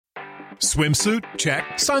Swimsuit? Check.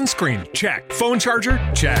 Sunscreen? Check. Phone charger?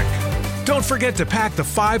 Check. Don't forget to pack the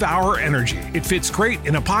 5-Hour Energy. It fits great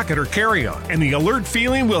in a pocket or carry-on, and the alert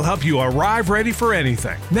feeling will help you arrive ready for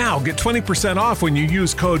anything. Now get 20% off when you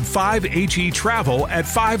use code 5HETRAVEL at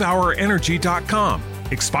 5hourenergy.com.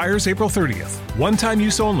 Expires April 30th. One-time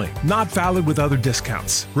use only. Not valid with other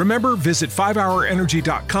discounts. Remember, visit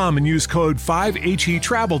 5hourenergy.com and use code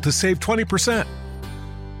 5HETRAVEL to save 20%.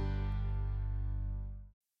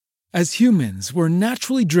 As humans, we're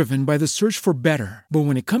naturally driven by the search for better. But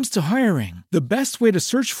when it comes to hiring, the best way to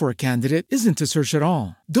search for a candidate isn't to search at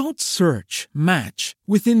all. Don't search, match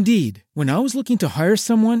with Indeed. When I was looking to hire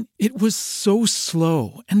someone, it was so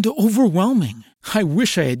slow and overwhelming. I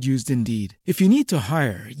wish I had used Indeed. If you need to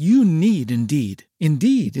hire, you need Indeed.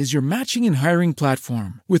 Indeed is your matching and hiring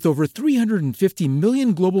platform with over 350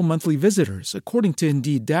 million global monthly visitors, according to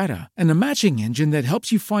Indeed data, and a matching engine that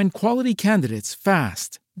helps you find quality candidates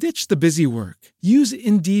fast. Ditch the busy work. Use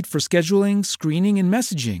Indeed for scheduling, screening, and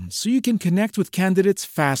messaging so you can connect with candidates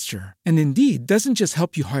faster. And Indeed doesn't just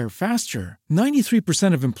help you hire faster.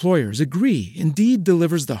 93% of employers agree Indeed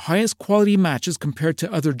delivers the highest quality matches compared to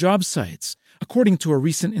other job sites, according to a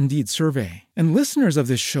recent Indeed survey. And listeners of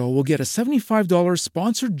this show will get a $75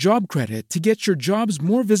 sponsored job credit to get your jobs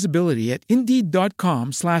more visibility at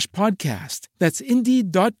Indeed.com/podcast. That's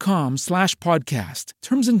Indeed.com/podcast.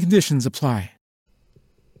 Terms and conditions apply.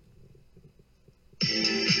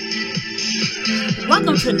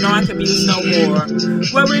 Welcome to Narc Abuse No More,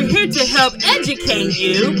 where we're here to help educate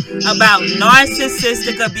you about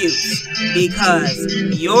narcissistic abuse, because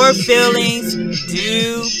your feelings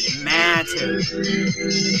do matter.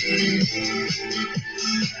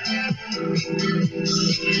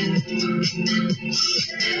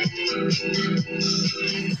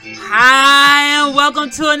 Hi, and welcome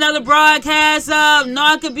to another broadcast of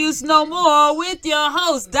Narc Abuse No More with your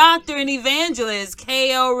host, Dr. and Evangelist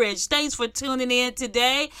K.O. Rich. Thanks for tuning in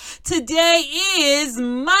today. Today is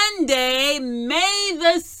Monday, May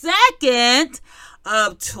the 2nd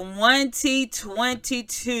of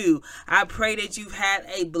 2022. I pray that you've had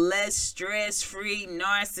a blessed, stress-free,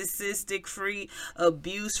 narcissistic-free,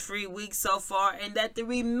 abuse-free week so far, and that the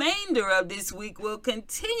remainder of this week will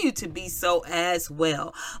continue to be so as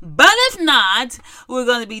well. But if not, we're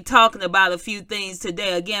going to be talking about a few things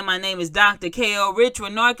today. Again, my name is Dr. K.O. Rich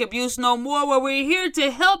with Narc Abuse No More, where we're here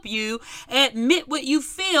to help you admit what you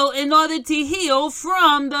feel in order to heal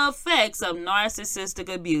from the effects of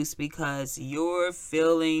narcissistic abuse, because your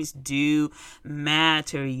feelings do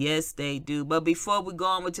matter. Yes, they do. But before we go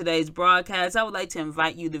on with today's broadcast, I would like to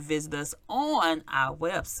invite you to visit us on our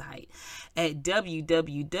website at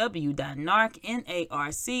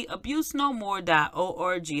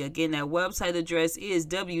www.narcabusenomore.org. Again, that website address is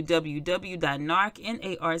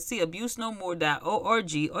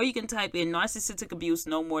www.narcabusenomore.org, or you can type in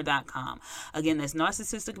narcissisticabusenomore.com. Again, that's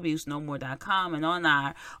narcissisticabusenomore.com, and on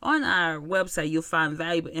our website you'll find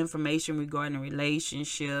valuable information regarding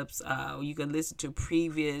relationships. You can listen to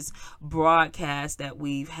previous broadcasts that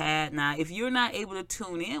we've had. Now, if you're not able to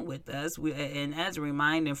tune in with us, and as a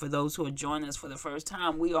reminder for those who are joining us for the first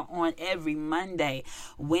time, we are on every Monday,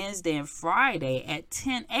 Wednesday, and Friday at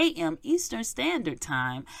 10 a.m. Eastern Standard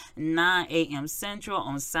Time, 9 a.m. Central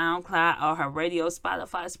on SoundCloud, iHeartRadio,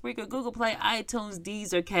 Spotify, Spreaker, Google Play, iTunes,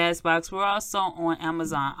 Deezer, Castbox. We're also on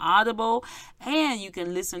Amazon Audible, and you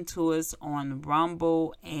can listen to us on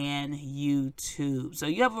Rumble and YouTube. So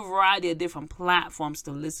you have a variety of different platforms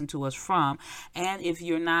to listen to us from. And if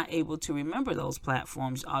you're not able to remember those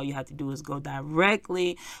platforms, all you have to do is go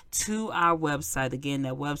directly to our website. Again,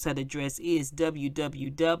 that website address is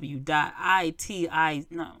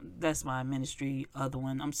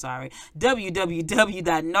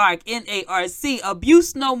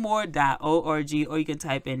or you can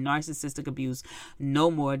type in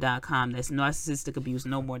narcissisticabusenomore.com. That's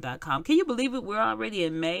narcissisticabusenomore.com. Can you believe it? We're already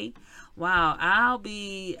in May. Wow, I'll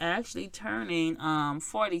be actually turning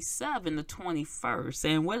 47 the 21st,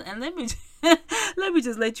 and let me let me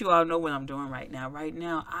just let you all know what I'm doing right now. Right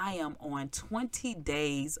now, I am on 20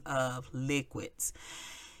 days of liquids.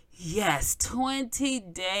 Yes, 20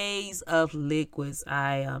 days of liquids.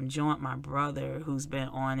 I joined my brother, who's been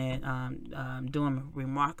on it, doing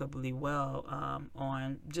remarkably well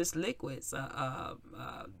on just liquids,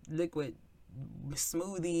 liquid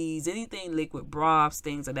smoothies, anything liquid, broths,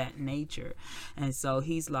 things of that nature. And so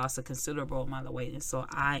he's lost a considerable amount of weight, and so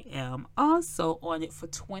I am also on it for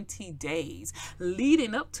 20 days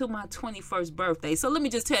leading up to my 21st birthday. So let me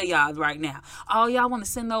just tell y'all right now, all y'all want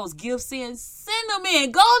to send those gifts in, send them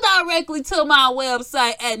in. Go directly to my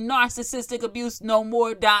website at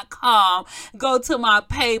narcissisticabusenomore.com. Go to my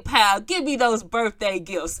PayPal, give me those birthday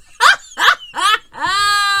gifts.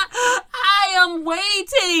 I am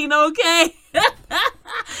waiting, okay?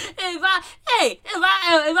 If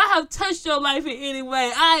I have touched your life in any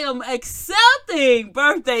way, I am accepting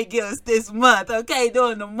birthday gifts this month, okay?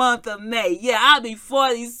 During the month of May. Yeah, I'll be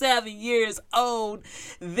 47 years old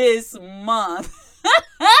this month.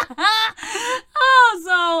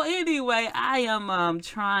 So anyway, I am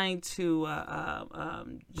trying to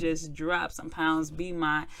just drop some pounds, be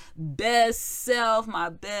my best self, my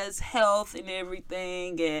best health and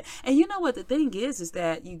everything. And you know what the thing is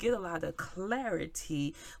that you get a lot of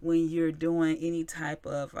clarity when you're doing any type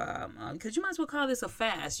of because you might as well call this a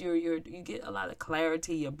fast. You get a lot of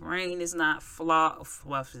clarity. Your brain is not flogged.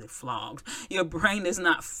 Your brain is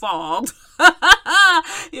not fogged.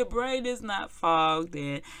 Your brain is not fogged,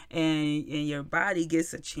 and your body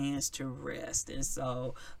gets a chance to rest. And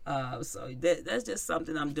so that's just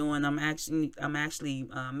something I'm doing. I'm actually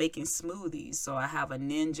making smoothies. So I have a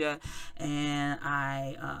Ninja, and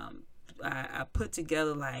I put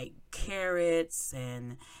together like carrots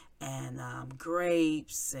and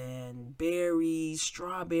grapes and berries,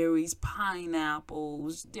 strawberries,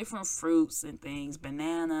 pineapples, different fruits and things,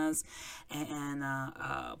 bananas, and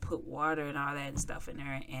put water and all that stuff in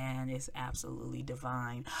there, and it's absolutely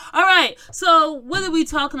divine. All right, so what are we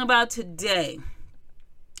talking about today?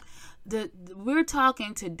 We're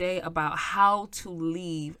talking today about how to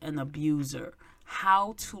leave an abuser.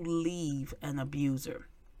 How to leave an abuser.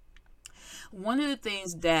 One of the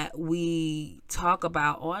things that we talk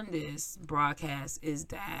about on this broadcast is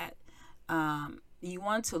that you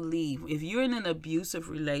want to leave. If you're in an abusive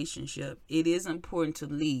relationship, it is important to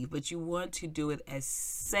leave, but you want to do it as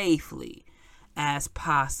safely as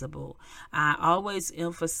possible. I always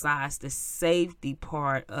emphasize the safety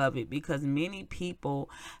part of it because many people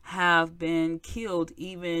have been killed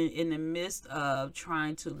even in the midst of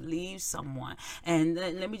trying to leave someone. And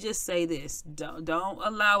let me just say this, don't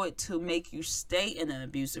allow it to make you stay in an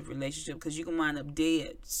abusive relationship, because you can wind up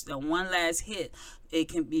dead. So one last hit,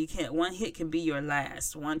 one hit can be your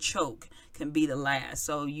last. One choke can be the last.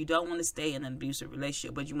 So you don't want to stay in an abusive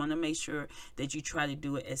relationship, but you want to make sure that you try to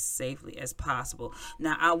do it as safely as possible.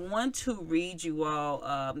 Now, I want to read you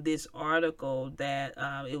all this article that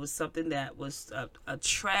it was something that was a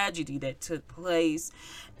tragedy that took place.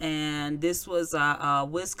 And this was a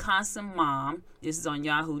Wisconsin mom. This is on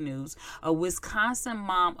Yahoo News. A Wisconsin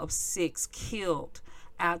mom of 6 killed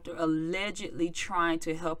after allegedly trying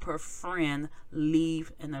to help her friend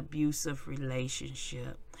leave an abusive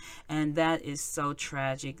relationship. And that is so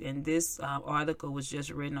tragic. And this article was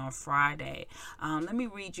just written on Friday. Let me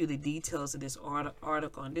read you the details of this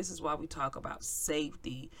article. And this is why we talk about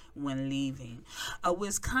safety when leaving. A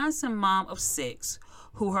Wisconsin mom of 6,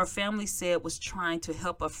 who her family said was trying to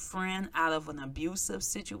help a friend out of an abusive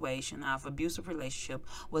situation, out of an abusive relationship,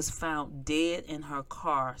 was found dead in her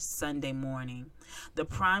car Sunday morning. The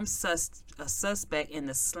prime suspect in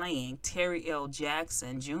the slaying, Terry L.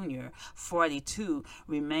 Jackson Jr., 42,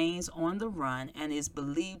 remains on the run and is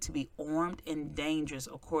believed to be armed and dangerous,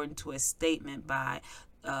 according to a statement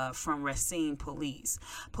from Racine Police.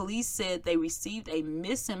 Police said they received a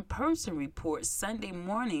missing person report Sunday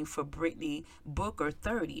morning for Brittany Booker,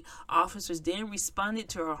 30. Officers then responded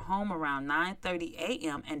to her home around 9:30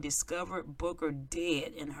 a.m. and discovered Booker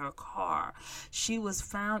dead in her car. She was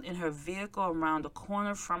found in her vehicle around the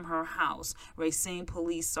corner from her house, Racine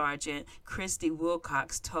Police Sergeant Christy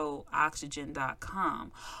Wilcox told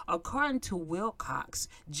Oxygen.com. According to Wilcox,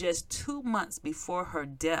 just 2 months before her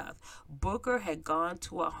death, Booker had gone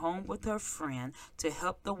to a home with her friend to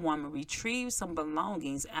help the woman retrieve some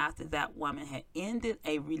belongings after that woman had ended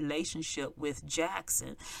a relationship with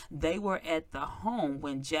Jackson. They were at the home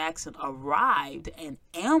when Jackson arrived and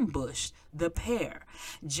ambushed the pair.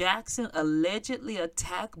 Jackson allegedly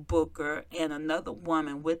attacked Booker and another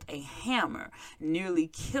woman with a hammer, nearly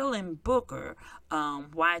killing Booker,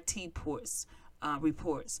 YT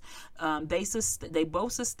reports. They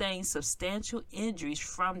both sustained substantial injuries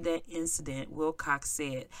from that incident, Wilcox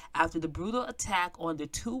said. After the brutal attack on the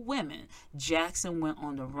 2 women, Jackson went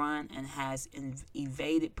on the run and has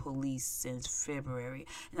evaded police since February.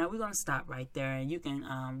 Now, we're going to stop right there, and you can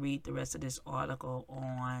read the rest of this article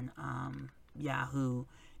on Yahoo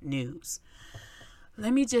News.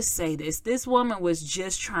 Let me just say this. This woman was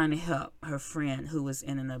just trying to help her friend who was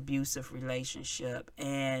in an abusive relationship,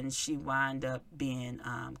 and she wound up being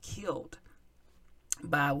killed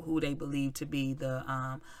by who they believe to be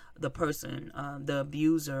the person, the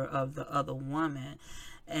abuser of the other woman.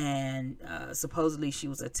 And supposedly she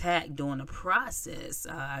was attacked during the process.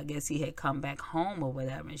 I guess he had come back home or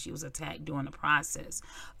whatever, and she was attacked during the process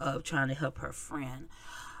of trying to help her friend.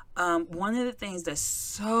 One of the things that's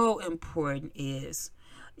so important is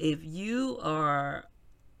if you are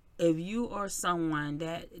someone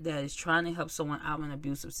that is trying to help someone out of an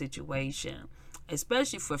abusive situation,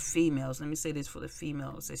 especially for females, let me say this for the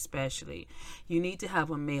females especially, you need to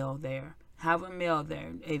have a male there. Have a male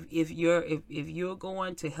there. If you're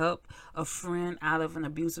going to help a friend out of an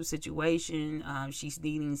abusive situation, she's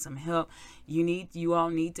needing some help, you all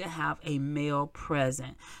need to have a male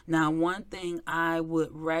present. Now, one thing I would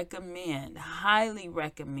recommend, highly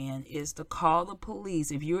recommend, is to call the police.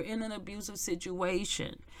 If you're in an abusive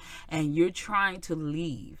situation and you're trying to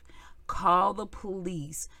leave, call the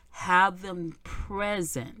police. Have them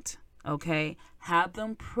present. Okay? Have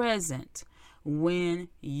them present when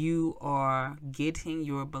you are getting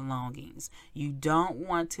your belongings. You don't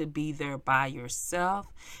want to be there by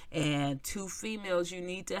yourself. And two females, you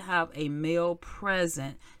need to have a male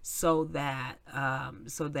present so that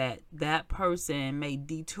that person may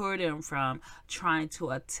deter them from trying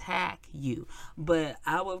to attack you. But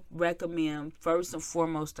I would recommend first and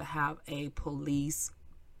foremost to have a police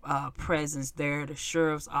presence there, the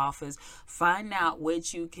sheriff's office. Find out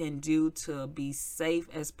what you can do to be safe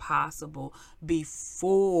as possible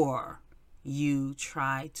before you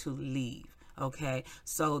try to leave. Okay,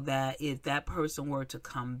 so that if that person were to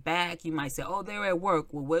come back, you might say, oh, they're at work.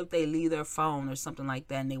 Well, what if they leave their phone or something like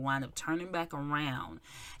that and they wind up turning back around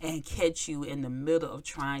and catch you in the middle of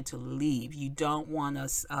trying to leave? You don't want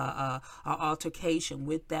an altercation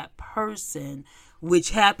with that person,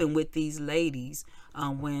 which happened with these ladies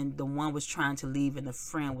when the one was trying to leave and the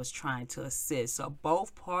friend was trying to assist. So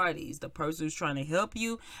both parties, the person who's trying to help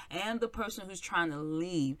you and the person who's trying to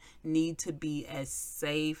leave, need to be as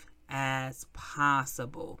safe as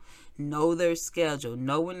possible. Know their schedule.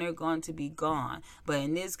 Know when they're going to be gone. But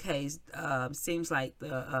in this case, seems like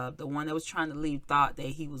the one that was trying to leave thought that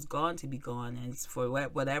he was going to be gone, and for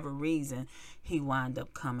whatever reason, he wound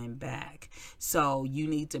up coming back. So you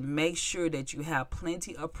need to make sure that you have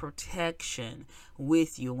plenty of protection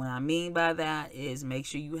with you. What I mean by that is make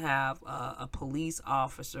sure you have a police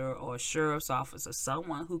officer or a sheriff's officer,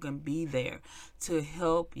 someone who can be there to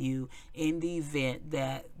help you in the event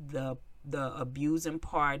that the abusing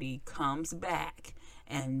party comes back,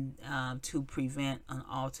 and to prevent an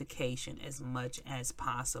altercation as much as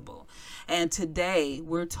possible. And today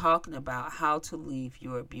we're talking about how to leave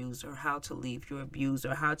your abuser, how to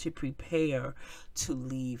prepare to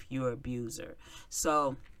leave your abuser.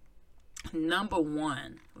 So number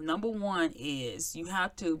one is you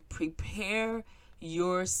have to prepare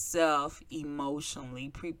yourself emotionally.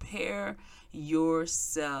 Prepare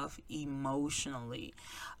yourself emotionally.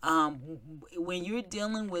 When you're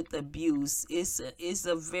dealing with abuse, it's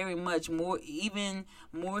a very much more, even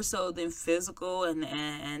more so than physical,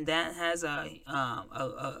 and that has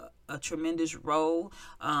a tremendous role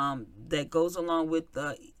that goes along with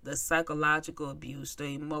the psychological abuse, the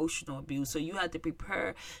emotional abuse. So you have to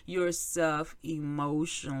prepare yourself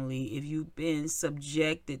emotionally. If you've been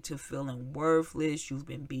subjected to feeling worthless, you've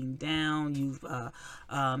been beaten down,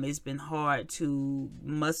 it's been hard to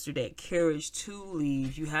muster that courage to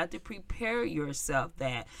leave, you have to prepare yourself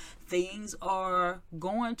that things are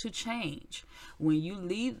going to change. When you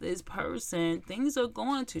leave this person, things are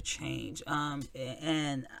going to change.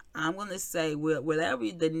 And I'm going to say, whatever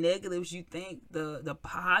the negatives you think, the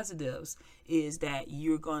positives is that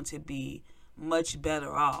you're going to be much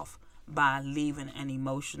better off by leaving an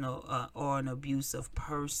emotional or an abusive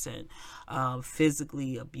person,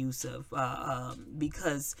 physically abusive,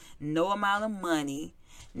 because no amount of money,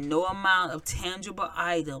 no amount of tangible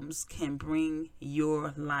items can bring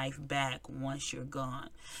your life back once you're gone.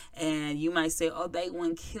 And you might say, oh, they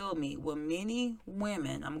wouldn't kill me. Well, many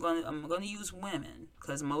women, I'm gonna use women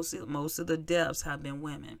because most of the deaths have been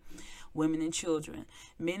women and children.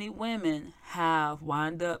 Many women have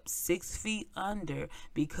wound up 6 feet under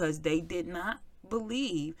because they did not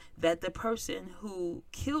believe that the person who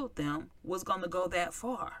killed them was going to go that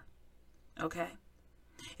far. Okay?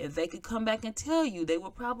 If they could come back and tell you, they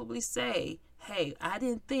would probably say, hey, I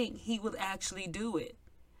didn't think he would actually do it.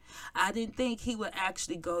 I didn't think he would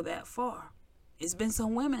actually go that far. It's been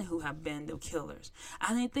some women who have been the killers.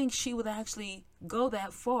 I didn't think she would actually go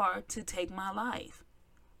that far to take my life.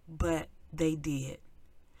 But they did.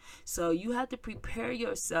 So you have to prepare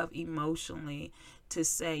yourself emotionally to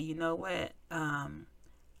say, you know what,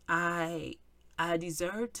 I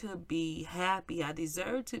deserve to be happy. I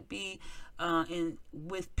deserve to be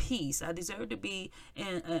with peace. I deserve to be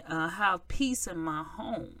have peace in my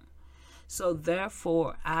home. So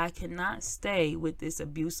therefore, I cannot stay with this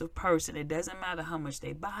abusive person. It doesn't matter how much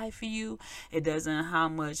they buy for you. It doesn't matter how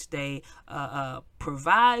much they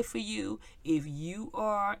provide for you. If you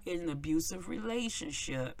are in an abusive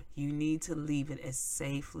relationship, you need to leave it as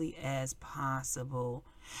safely as possible,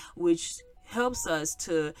 which helps us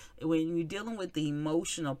to, when you're dealing with the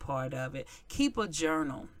emotional part of it, keep a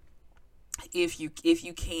journal if you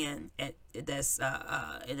can, that's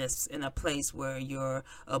in a place where your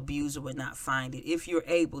abuser would not find it, if you're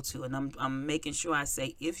able to. And I'm making sure I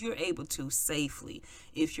say if you're able to safely,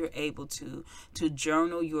 if you're able to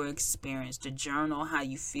journal your experience, to journal how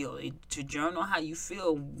you feel, to journal how you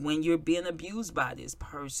feel when you're being abused by this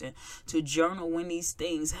person, to journal when these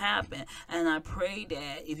things happen. And I pray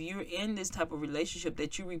that if you're in this type of relationship,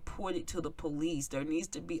 that you report it to the police. There needs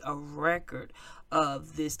to be a record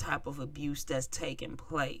of this type of abuse that's taking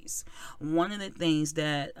place. One of the things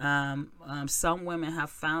that some women have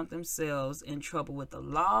found themselves in trouble with the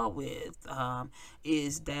law with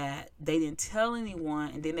is that they didn't tell anyone,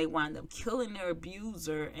 and then they wound up killing their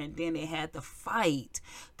abuser, and then they had to fight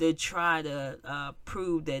to try to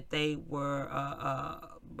prove that they were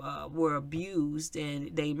abused,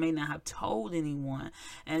 and they may not have told anyone.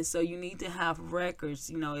 And so you need to have records.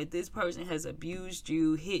 You know, if this person has abused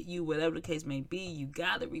you, hit you, whatever the case may be, you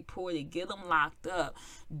got to report it. Get them locked up.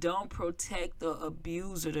 Don't protect the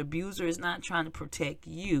abuser. The abuser is not trying to protect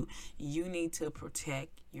you. You need to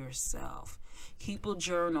protect yourself. Keep a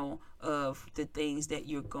journal of the things that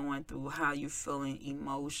you're going through, how you're feeling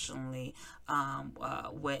emotionally,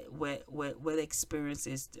 what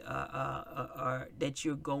experiences are that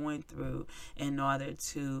you're going through, in order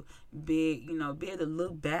to be able to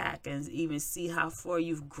look back and even see how far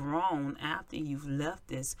you've grown after you've left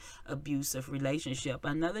this abusive relationship.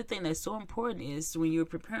 Another thing that's so important is when you're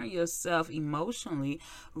preparing yourself emotionally,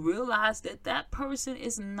 realize that person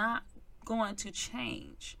is not going to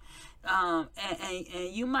change. And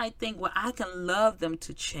you might think, well, I can love them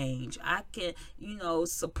to change. I can,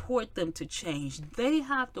 support them to change. They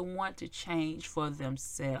have to want to change for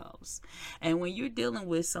themselves. And when you're dealing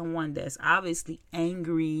with someone that's obviously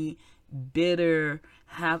angry, bitter,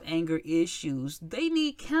 have anger issues, they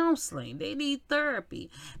need counseling, they need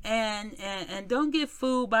therapy, and don't get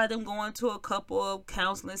fooled by them going to a couple of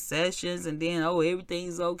counseling sessions and then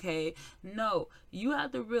everything's okay. No, you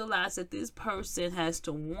have to realize that this person has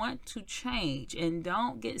to want to change, and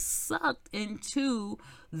don't get sucked into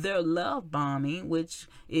their love bombing, which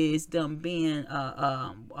is them being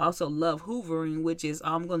also love hoovering, which is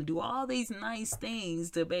I'm going to do all these nice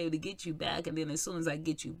things to be able to get you back, and then as soon as I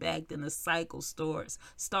get you back, then the cycle starts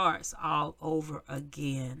all over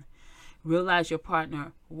again. Realize your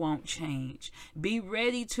partner won't change. Be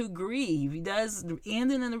ready to grieve. Does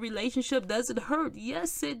ending in a relationship, does it hurt?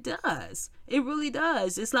 Yes, it does. It really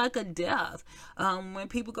does. It's like a death. When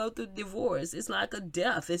people go through divorce, it's like a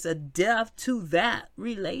death. It's a death to that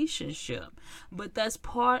relationship. But that's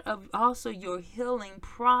part of also your healing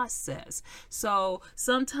process. So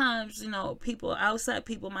sometimes, outside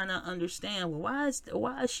people might not understand, well, why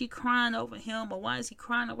is she crying over him, or why is he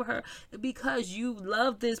crying over her? Because you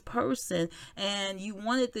love this person and you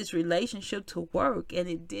wanted this relationship to work, and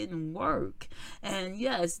it didn't work. And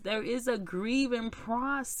yes, there is a grieving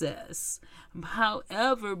process.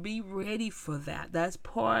 However, be ready for that. That's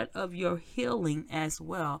part of your healing as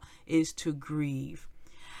well, is to grieve.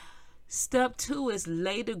 Step 2 is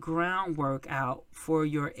lay the groundwork out for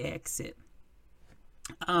your exit.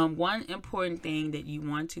 One important thing that you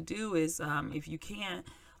want to do is, if you can,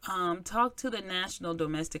 talk to the National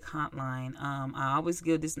Domestic Hotline. I always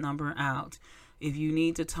give this number out. If you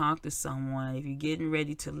need to talk to someone, if you're getting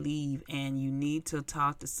ready to leave and you need to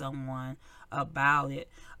talk to someone about it,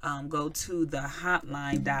 go to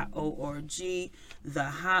thehotline.org,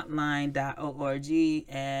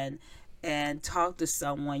 thehotline.org, and talk to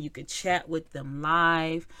someone. You can chat with them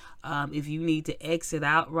live. If you need to exit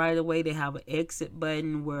out right away, they have an exit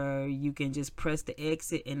button where you can just press the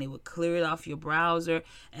exit and it will clear it off your browser,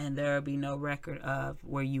 and there will be no record of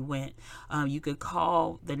where you went. You could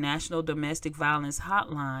call the National Domestic Violence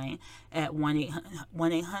Hotline at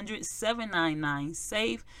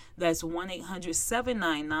 1-800-799-SAFE. That's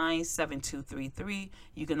 1-800-799-7233.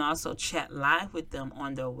 You can also chat live with them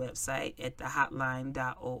on their website at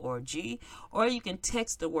thehotline.org, or you can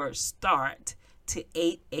text the word START to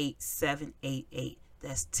 88788.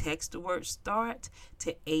 That's text the word START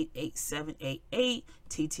to 88788.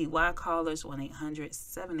 TTY callers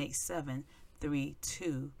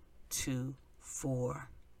 1-800-787-3224.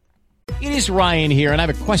 It is Ryan here, and I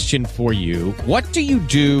have a question for you. What do you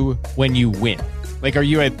do when you win? Like, are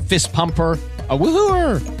you a fist pumper, a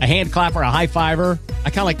woohooer, a hand clapper, a high fiver?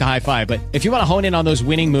 I kind of like the high five, but if you want to hone in on those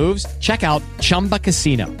winning moves, check out Chumba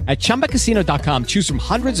Casino. At ChumbaCasino.com, choose from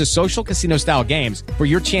hundreds of social casino style games for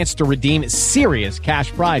your chance to redeem serious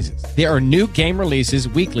cash prizes. There are new game releases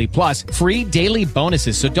weekly, plus free daily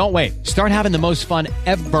bonuses. So don't wait. Start having the most fun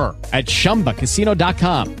ever at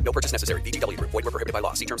ChumbaCasino.com. No purchase necessary. VGW Group. Void where prohibited by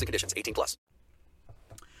law. See terms and conditions. 18+.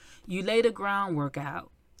 You lay the groundwork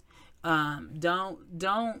out.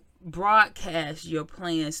 Don't broadcast your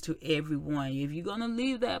plans to everyone. If you're gonna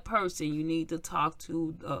leave that person, you need to talk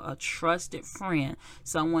to a trusted friend,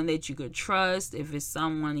 someone that you could trust. If it's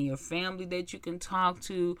someone in your family that you can talk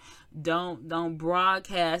to, don't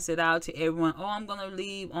broadcast it out to everyone. Oh, I'm gonna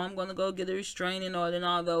leave. Oh, I'm gonna go get a restraining order and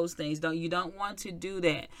all those things. You don't want to do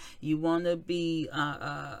that. You want to be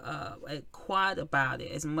quiet about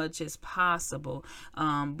it as much as possible.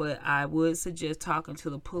 But I would suggest talking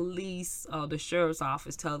to the police or the sheriff's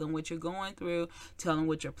office. Tell them what you're going through. Tell them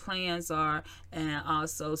what your plans are, and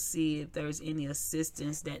also see if there's any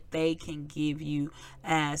assistance that they can give you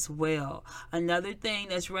as well. Another thing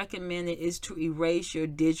that's recommended is to erase your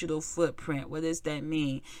digital footprint. What does that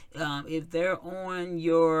mean? If they're on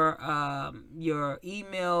your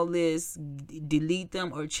email list, delete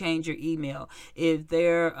them or change your email. If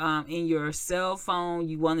they're in your cell phone,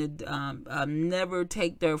 you want to never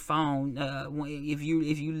take their phone. If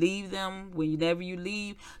you leave them, whenever you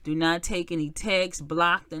leave, do not take any text,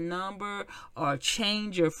 block the number, or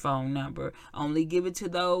change your phone number. Only give it to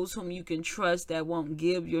those whom you can trust that won't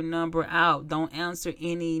give your number out. Don't answer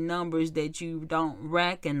any numbers that you don't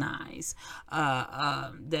recognize.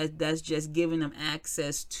 That's just giving them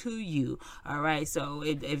access to you. All right. So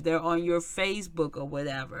if they're on your Facebook or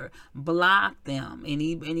whatever, block them.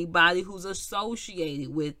 Anybody who's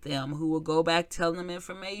associated with them who will go back telling them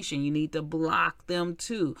information, you need to block them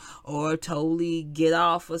too, or totally get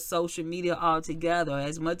off of social media altogether.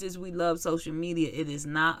 As much as we love social media, it is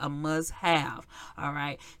not a must-have. All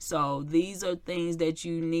right. So these are things that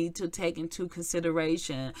you need to take into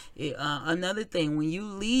consideration. Another thing, when you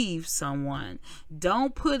leave someone,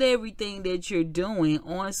 don't put everything that you're doing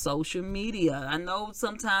on social media. I know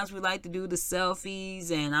sometimes we like to do the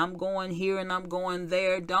selfies and I'm going here and I'm going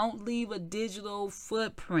there. Don't leave a digital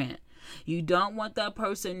footprint. You don't want that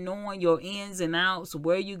person knowing your ins and outs,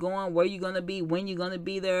 where you going, where you going to be, when you're going to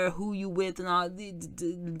be there, who you with, and all.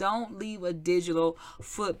 Don't leave a digital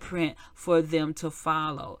footprint for them to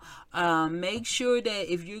follow. Make sure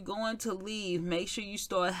that if you're going to leave, make sure you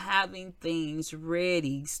start having things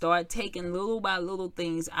ready. Start taking little by little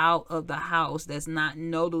things out of the house that's not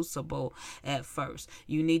noticeable at first.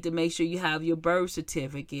 You need to make sure you have your birth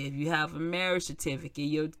certificate. If you have a marriage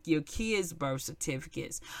certificate, your kids' birth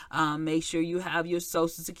certificates. Make sure you have your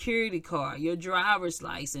social security card, your driver's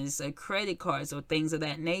license, credit cards, or things of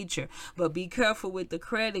that nature. But be careful with the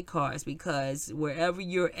credit cards, because wherever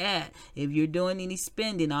you're at, if you're doing any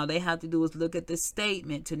spending, all they have to do is look at the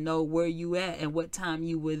statement to know where you at and what time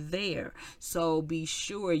you were there. So be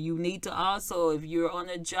sure. You need to also, if you're on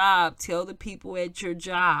a job, tell the people at your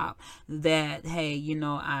job that, hey,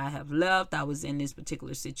 I have left. I was in this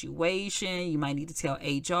particular situation. You might need to tell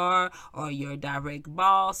HR or your direct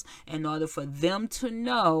boss in order for them to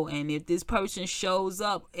know. And if this person shows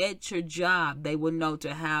up at your job, they will know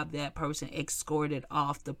to have that person escorted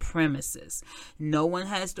off the premises. No one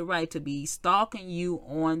has the right to be stalking you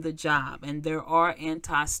on the job, and there are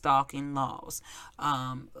anti-stalking laws.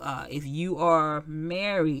 If you are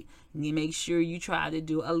married, you make sure you try to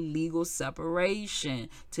do a legal separation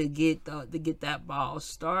to get that ball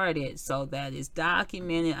started, so that it's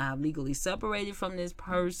documented. I'm legally separated from this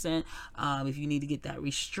person. If you need to get that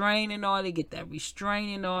restraining order, get that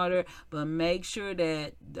restraining order. But make sure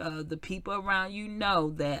that the people around you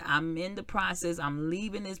know that I'm in the process. I'm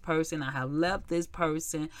leaving this person. I have left this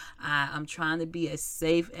person. I'm trying to be as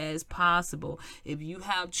safe as possible. If you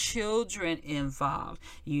have children involved,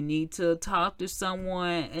 you need to talk to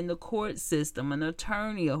someone in the court system, an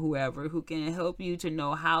attorney or whoever, who can help you to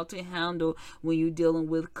know how to handle when you're dealing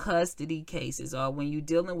with custody cases or when you're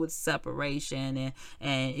dealing with separation,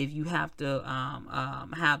 and if you have to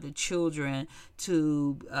have the children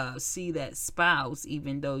to see that spouse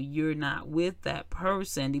even though you're not with that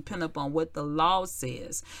person, depending upon what the law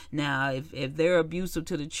says. Now, if they're abusive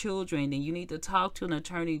to the children, then you need to talk to an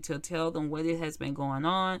attorney to tell them what it has been going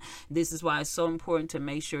on. This is why it's so important to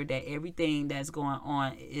make sure that everything that's going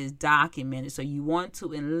on is is documented. So you want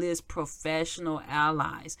to enlist professional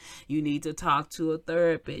allies. You need to talk to a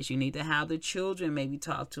therapist. You need to have the children maybe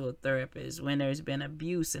talk to a therapist when there's been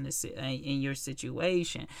abuse in your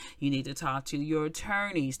situation. You need to talk to your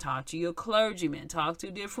attorneys, talk to your clergymen, talk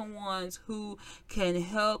to different ones who can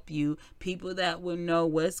help you, people that will know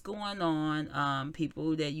what's going on,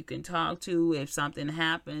 people that you can talk to. If something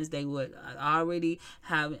happens, they would already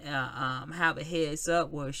have a heads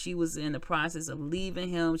up where she was in the process of leaving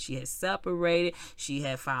him, she had separated, she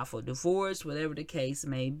had filed for divorce, whatever the case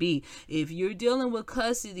may be. If you're dealing with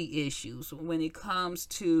custody issues when it comes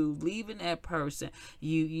to leaving that person,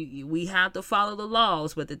 we have to follow the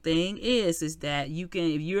laws. But the thing is that you can,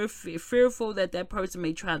 if you're fearful that that person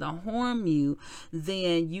may try to harm you,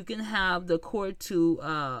 then you can have the court to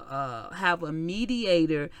have a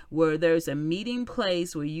mediator where there's a meeting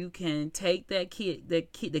place where you can take the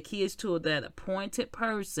kids to that appointed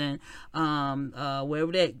person,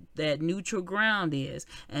 wherever that neutral ground is,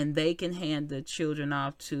 and they can hand the children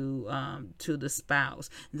off to the spouse.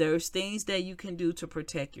 There's things that you can do to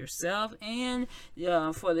protect yourself and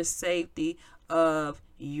for the safety of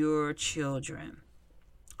your children.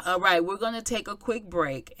 All right, we're going to take a quick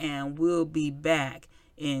break and we'll be back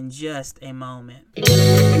in just a moment.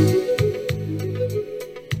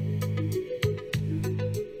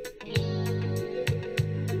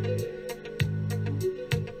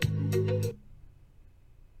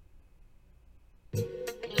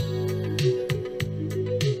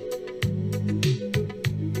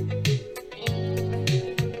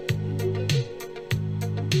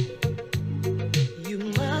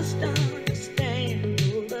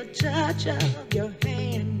 Of your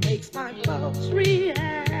hand makes my pulse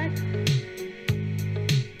react.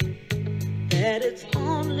 That it's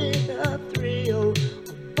only the thrill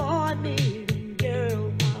of boy meeting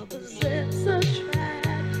girl opposites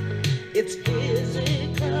attract. It's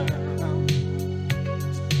physical,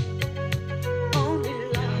 only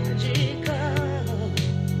logical.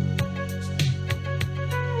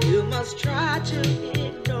 You must try to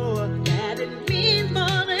ignore that it means more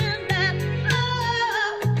than that.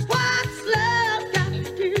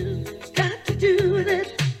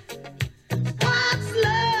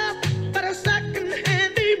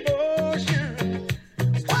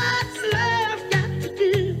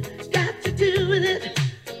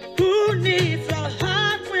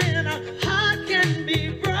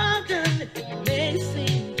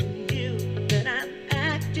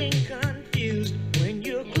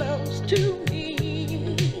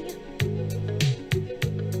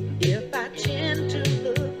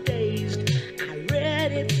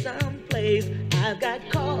 I've got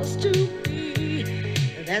cause to be.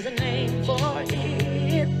 There's a name for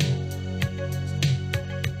it.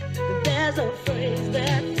 There's a phrase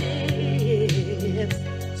that fits.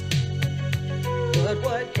 But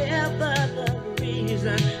whatever the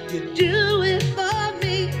reason, you do it for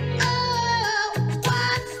me. Oh,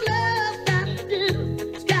 what's love got to do?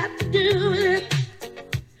 It's got to do with it.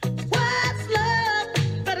 What's love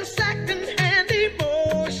but a second-hand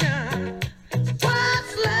emotion?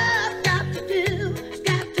 What's love got to do? It's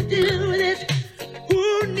got to do with it.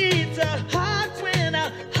 Who needs a heart when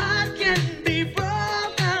a heart can be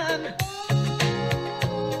broken?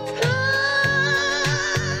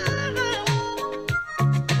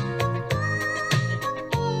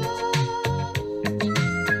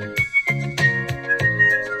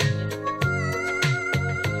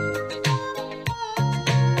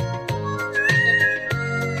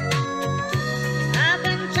 I've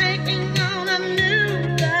been taking on a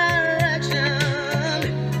new direction,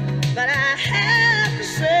 but I have to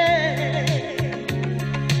say,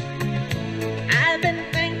 I've been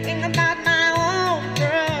thinking about my own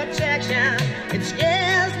protection. It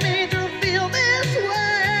scares me to feel this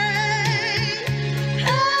way.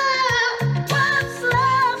 Oh, what's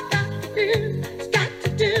love got to do? It's got to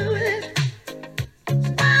do with it.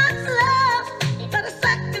 What's love but a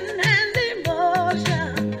second-hand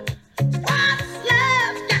emotion? What's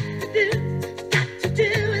love got to do? Got to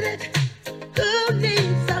do with it. Who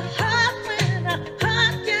needs a heart when a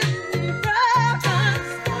heart can be broken?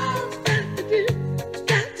 Love's got to do,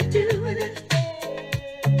 got to do with it.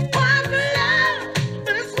 What's love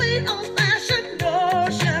but a sweet old-fashioned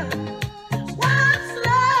notion? What's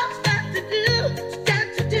love got to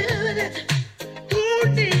do with it? Who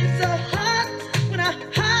needs a heart when a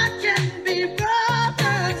heart can be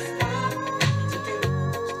broken?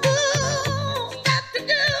 Ooh, got to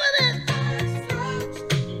do with it.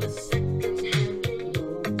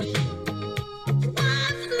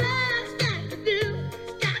 What's love got to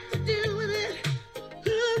do with it?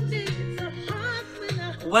 Who needs a heart when a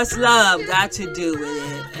What's Love Got to Do With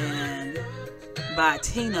It? And by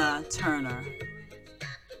Tina Turner.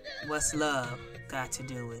 What's love got to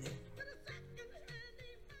do with it?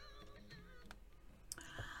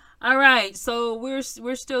 All right, so we're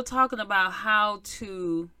still talking about how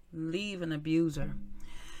to leave an abuser.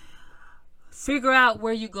 Figure out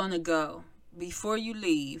where you're going to go. Before you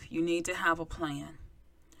leave, you need to have a plan.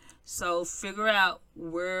 So figure out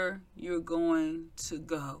where you're going to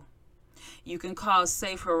go. You can call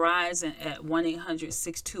Safe Horizon at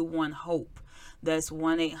 1-800-621-HOPE. That's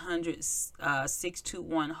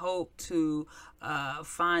 1-800-621-HOPE to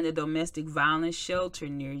find a domestic violence shelter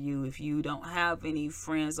near you if you don't have any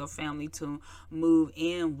friends or family to move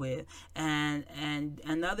in with. And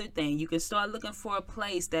another thing, you can start looking for a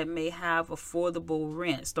place that may have affordable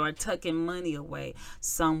rent. Start tucking money away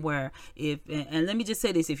somewhere. And let me just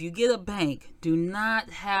say this, if you get a bank, do not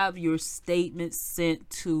have your statement sent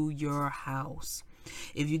to your house.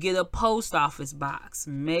 If you get a post office box,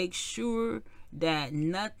 make sure that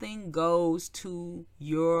nothing goes to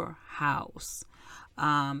your house.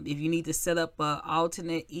 If you need to set up an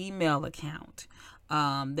alternate email account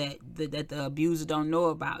that the abuser don't know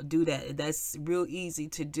about, do that. That's real easy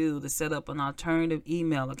to do, to set up an alternative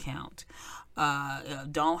email account.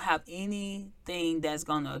 Don't have anything that's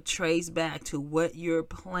going to trace back to what you're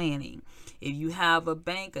planning. If you have a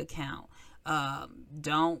bank account,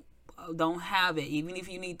 don't have it, even if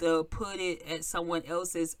you need to put it at someone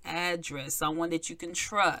else's address, someone that you can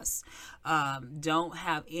trust. Don't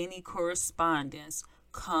have any correspondence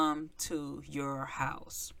come to your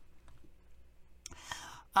house.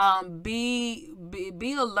 Be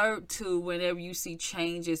alert to whenever you see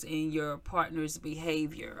changes in your partner's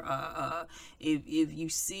behavior. If you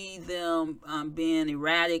see them being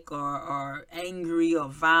erratic or angry or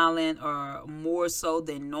violent or more so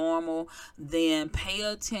than normal, then pay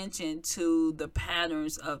attention to the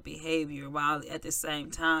patterns of behavior while at the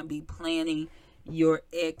same time be planning your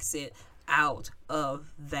exit out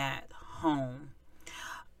of that home.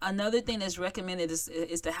 Another thing that's recommended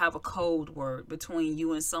is to have a code word between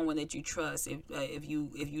you and someone that you trust. If you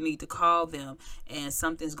need to call them and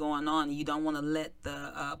something's going on and you don't want to let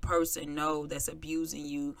the person know that's abusing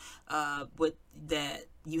you, but that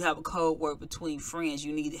you have a code word between friends,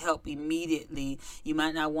 you need help immediately. You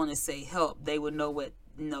might not want to say help. They would know what.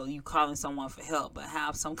 You calling someone for help, but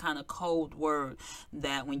have some kind of code word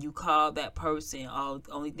that when you call that person,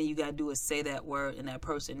 only thing you got to do is say that word and that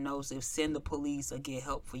person knows if send the police or get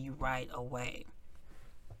help for you right away.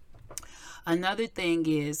 Another thing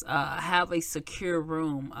is have a secure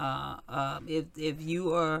room. If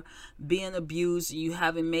you are being abused, you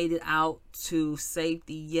haven't made it out to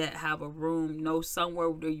safety yet, have a room, know somewhere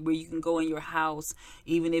where you can go in your house,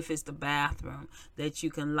 even if it's the bathroom, that you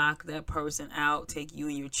can lock that person out, take you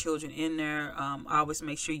and your children in there. Always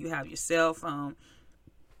make sure you have your cell phone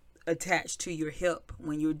attached to your hip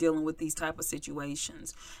when you're dealing with these type of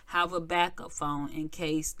situations. Have a backup phone in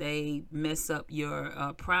case they mess up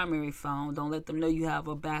your primary phone. Don't let them know you have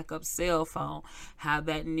a backup cell phone. Have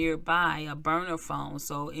that nearby, a burner phone,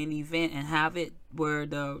 so in event, and have it where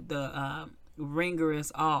the ringer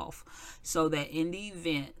is off, so that in the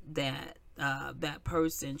event that that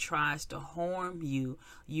person tries to harm you,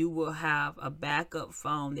 you will have a backup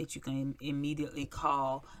phone that you can immediately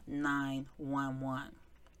call 911.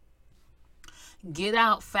 Get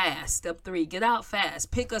out fast. Step 3, get out fast.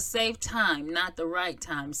 Pick a safe time, not the right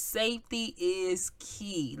time. Safety is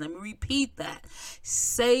key. Let me repeat that.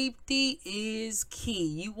 Safety is key.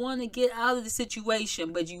 You want to get out of the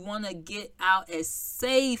situation, but you want to get out as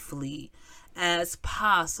safely as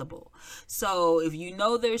possible. So if you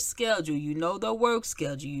know their schedule, you know their work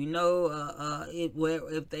schedule, you know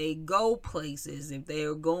if they go places, if they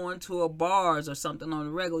are going to a bars or something on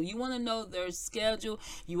the regular, you want to know their schedule.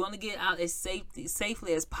 You want to get out as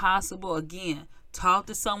safely as possible. Again, talk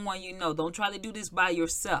to someone you know. Don't try to do this by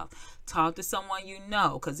yourself. Talk to someone you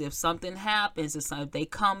know, because if something happens, if they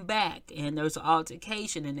come back and there's an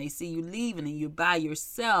altercation and they see you leaving and you're by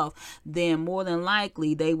yourself, then more than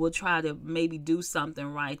likely they will try to maybe do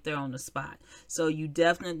something right there on the spot. So you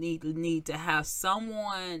definitely need to have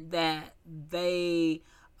someone that they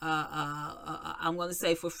I'm going to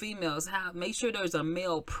say for females, make sure there's a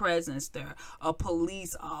male presence there, a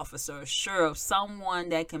police officer, a sheriff, someone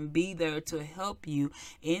that can be there to help you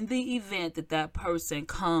in the event that that person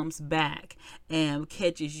comes back and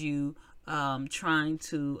catches you trying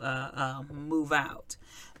to move out.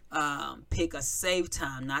 Pick a safe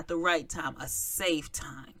time, not the right time, a safe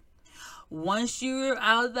time. Once you're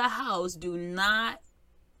out of the house, do not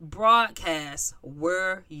broadcast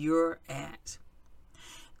where you're at.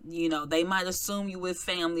 You know, they might assume you with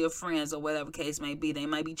family or friends or whatever case may be. They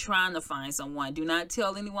might be trying to find someone. Do not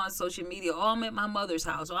tell anyone on social media, oh, I'm at my mother's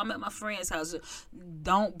house, or I'm at my friend's house.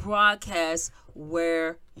 Don't broadcast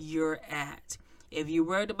where you're at. If you're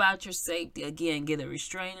worried about your safety, again, get a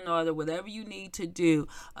restraining order, whatever you need to do.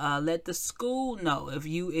 Let the school know. If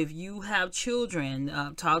you have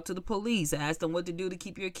children, talk to the police. Ask them what to do to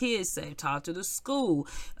keep your kids safe. Talk to the school.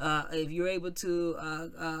 If you're able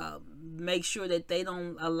to make sure that they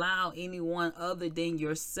don't allow anyone other than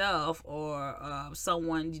yourself or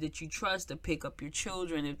someone that you trust to pick up your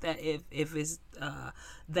children. If it's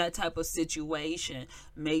that type of situation,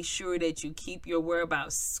 make sure that you keep your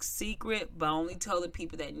whereabouts secret, but only tell the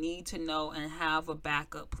people that need to know, and have a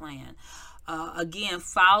backup plan. Again,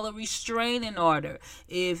 file a restraining order.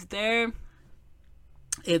 If there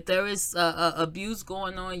is abuse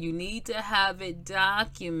going on, you need to have it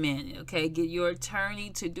documented. Okay, get your attorney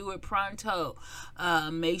to do it pronto.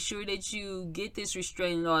 Make sure that you get this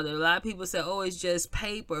restraining order. A lot of people say, oh, it's just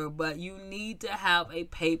paper, but you need to have a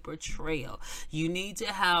paper trail. You need to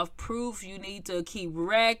have proof. You need to keep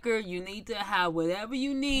record. You need to have whatever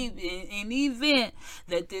you need in the event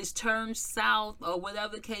that this turns south or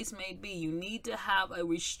whatever the case may be. You need to have a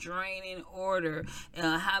restraining order.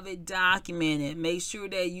 Have it documented. Make sure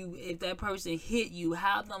that if that person hit you,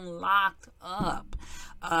 have them locked up.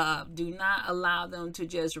 Do not allow them to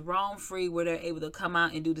just roam free where they're able to come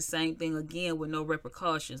out and do the same thing again with no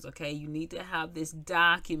repercussions. Okay, you need to have this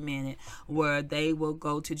documented where they will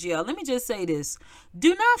go to jail. Let me just say this: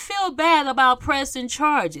 do not feel bad about pressing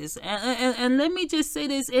charges, and let me just say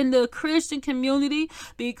this in the Christian community,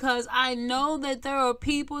 because I know that there are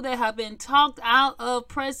people that have been talked out of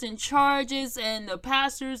pressing charges, and the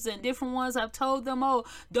pastors and different ones have told them, oh,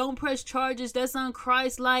 don't press charges, that's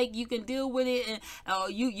un-Christ-like, you can deal with it, and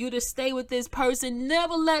you to stay with this person.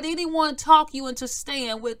 Never let anyone talk you into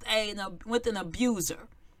staying with an abuser.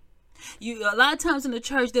 A lot of times in the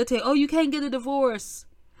church they'll tell you, oh, you can't get a divorce,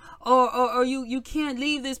 or you can't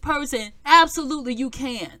leave this person. Absolutely you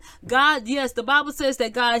can. God, yes, the Bible says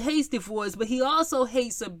that God hates divorce, but he also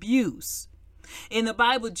hates abuse. In the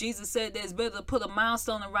Bible, Jesus said that it's better to put a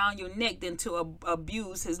milestone around your neck than to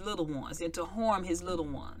abuse his little ones, and to harm his little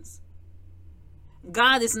ones.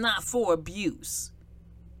 God is not for abuse.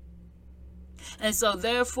 And so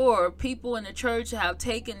therefore, people in the church have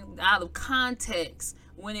taken out of context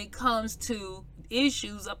when it comes to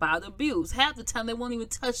issues about abuse. Half the time they won't even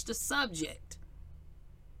touch the subject.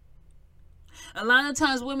 A lot of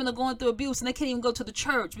times women are going through abuse and they can't even go to the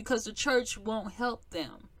church because the church won't help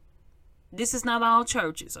them. This is not all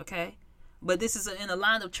churches, okay? But this is in a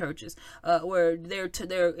lot of churches where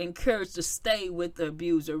they're encouraged to stay with the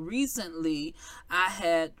abuser. Recently, I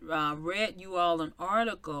had read you all an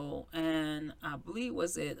article, and I believe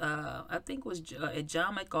I think it was at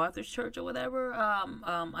John MacArthur's church or whatever.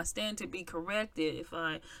 I stand to be corrected if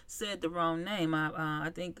I said the wrong name. I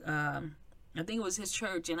think it was his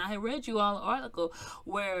church, and I had read you all an article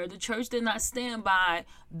where the church did not stand by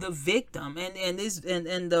the victim, and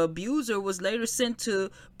the abuser was later sent to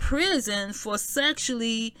prison for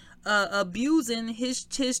sexually abusing his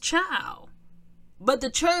child. But the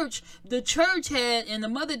church had, and the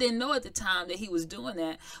mother didn't know at the time that he was doing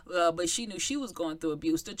that, but she knew she was going through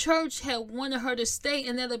abuse. The church had wanted her to stay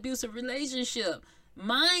in that abusive relationship.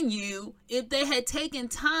 Mind you, if they had taken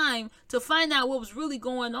time to find out what was really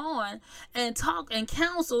going on and talk and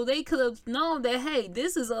counsel, they could have known that, hey,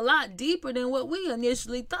 this is a lot deeper than what we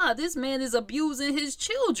initially thought. This man is abusing his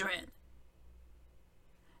children.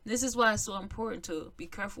 This is why it's so important to be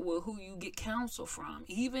careful with who you get counsel from,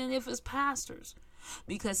 even if it's pastors.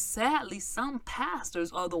 Because sadly, some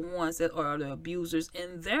pastors are the ones that are the abusers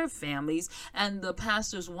in their families, and the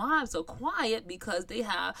pastors' wives are quiet because they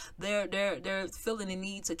have they're feeling the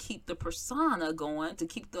need to keep the persona going, to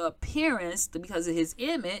keep the appearance because of his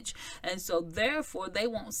image, and so therefore they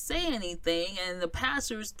won't say anything, and the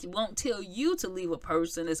pastors won't tell you to leave a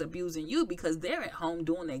person that's abusing you because they're at home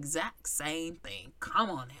doing the exact same thing.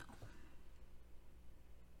 Come on now.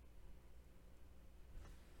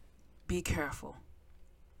 Be careful.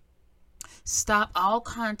 Stop all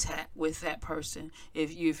contact with that person.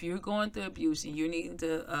 If you're going through abuse and you're needing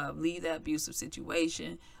to leave that abusive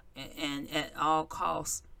situation, and at all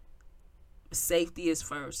costs, safety is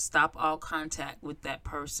first. Stop all contact with that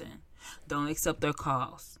person. Don't accept their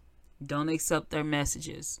calls. Don't accept their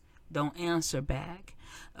messages. Don't answer back.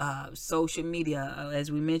 Social media,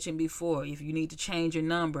 as we mentioned before, if you need to change your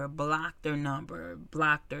number, block their number,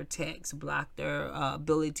 block their text, block their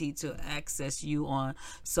ability to access you on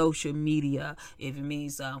social media. If it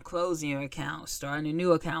means closing your account, starting a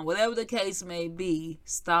new account, whatever the case may be,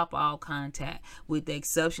 stop all contact, with the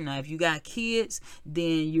exception of if you got kids,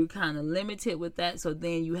 then you're kind of limited with that. So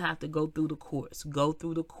then you have to go through the courts,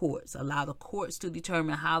 allow the courts to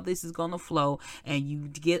determine how this is going to flow, and you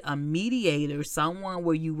get a mediator, someone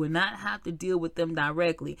where you will not have to deal with them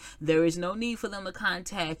directly. There is no need for them to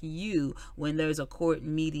contact you when there's a court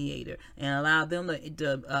mediator, and allow them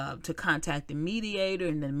to contact the mediator,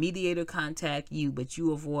 and the mediator contact you, but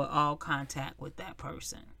you avoid all contact with that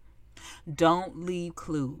person. Don't leave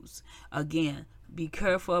clues. Again, be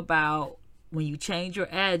careful about when you change your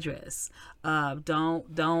address.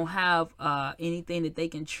 Don't have anything that they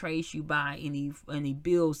can trace you by, any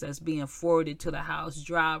bills that's being forwarded to the house,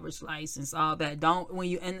 driver's license, all that.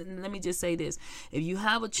 And let me just say this: if you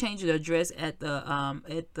have a change of address at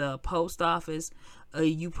the post office,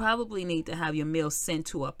 you probably need to have your mail sent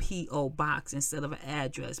to a P.O. box instead of an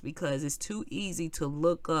address, because it's too easy to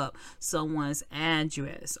look up someone's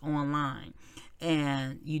address online,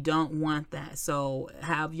 and you don't want that. So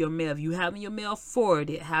have your mail, if you having your mail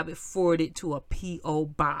forwarded, have it forwarded to a P.O.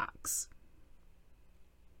 box.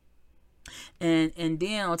 And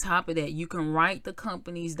then on top of that, you can write the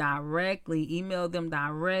companies directly, email them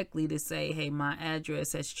directly to say, hey, my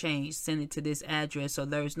address has changed, send it to this address. So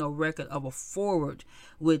there's no record of a forward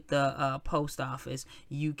with the post office.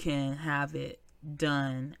 You can have it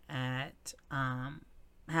done at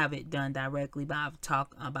directly by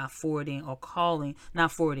forwarding or calling,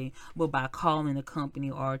 not forwarding, but by calling the company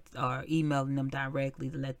or emailing them directly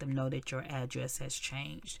to let them know that your address has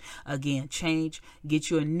changed. Again, get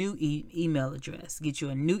you a new email address.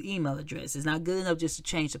 It's not good enough just to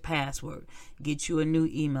change the password. Get you a new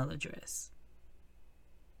email address.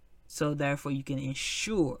 So therefore, you can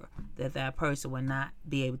ensure that that person will not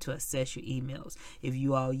be able to access your emails. If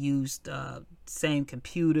you all used same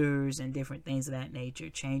computers and different things of that nature,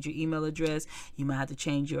 change your email address. You might have to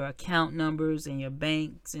change your account numbers and your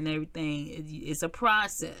banks and everything. It's a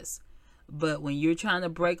process. But when you're trying to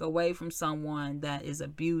break away from someone that is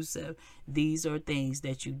abusive, these are things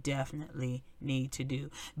that you definitely need to do.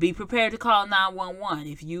 Be prepared to call 911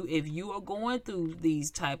 if you are going through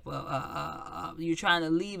these type of you're trying to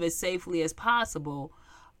leave as safely as possible.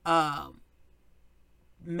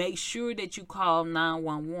 Make sure that you call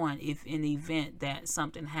 911 if in the event that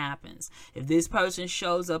something happens. If this person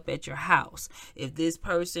shows up at your house, if this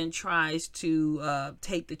person tries to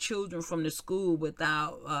take the children from the school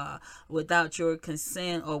without your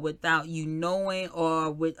consent, or without you knowing,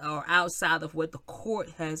 or outside of what the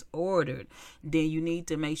court has ordered, then you need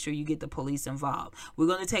to make sure you get the police involved. We're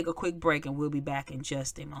going to take a quick break, and we'll be back in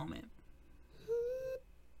just a moment.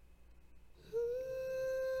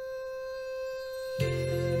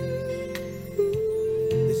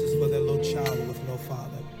 For that little child with no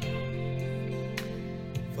father,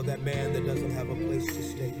 for that man that doesn't have a place to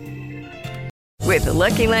stay. With the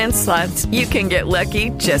Lucky Land Slots, you can get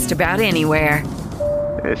lucky just about anywhere.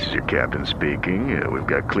 This is your captain speaking. We've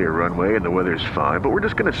got clear runway and the weather's fine, but we're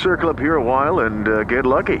just going to circle up here a while and get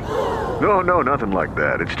lucky. No, nothing like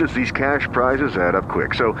that. It's just these cash prizes add up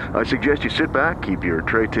quick. So I suggest you sit back, keep your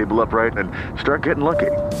tray table upright, and start getting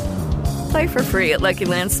lucky. Play for free at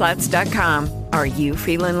LuckyLandSlots.com. Are you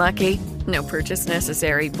feeling lucky? No purchase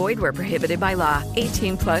necessary. Void where prohibited by law.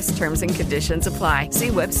 18+ terms and conditions apply. See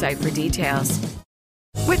website for details.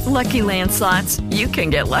 With Lucky Land Slots, you can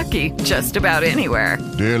get lucky just about anywhere.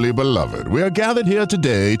 Dearly beloved, we are gathered here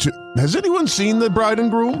today to... Has anyone seen the bride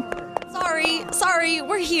and groom? Sorry,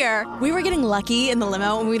 we're here. We were getting lucky in the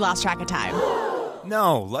limo and we lost track of time.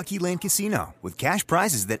 No, Lucky Land Casino, with cash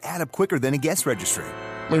prizes that add up quicker than a guest registry.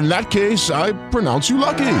 In that case, I pronounce you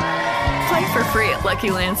lucky. Play for free at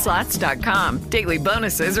LuckyLandSlots.com. Daily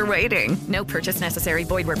bonuses are waiting. No purchase necessary.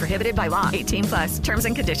 Void where prohibited by law. 18+. Terms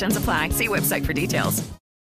and conditions apply. See website for details.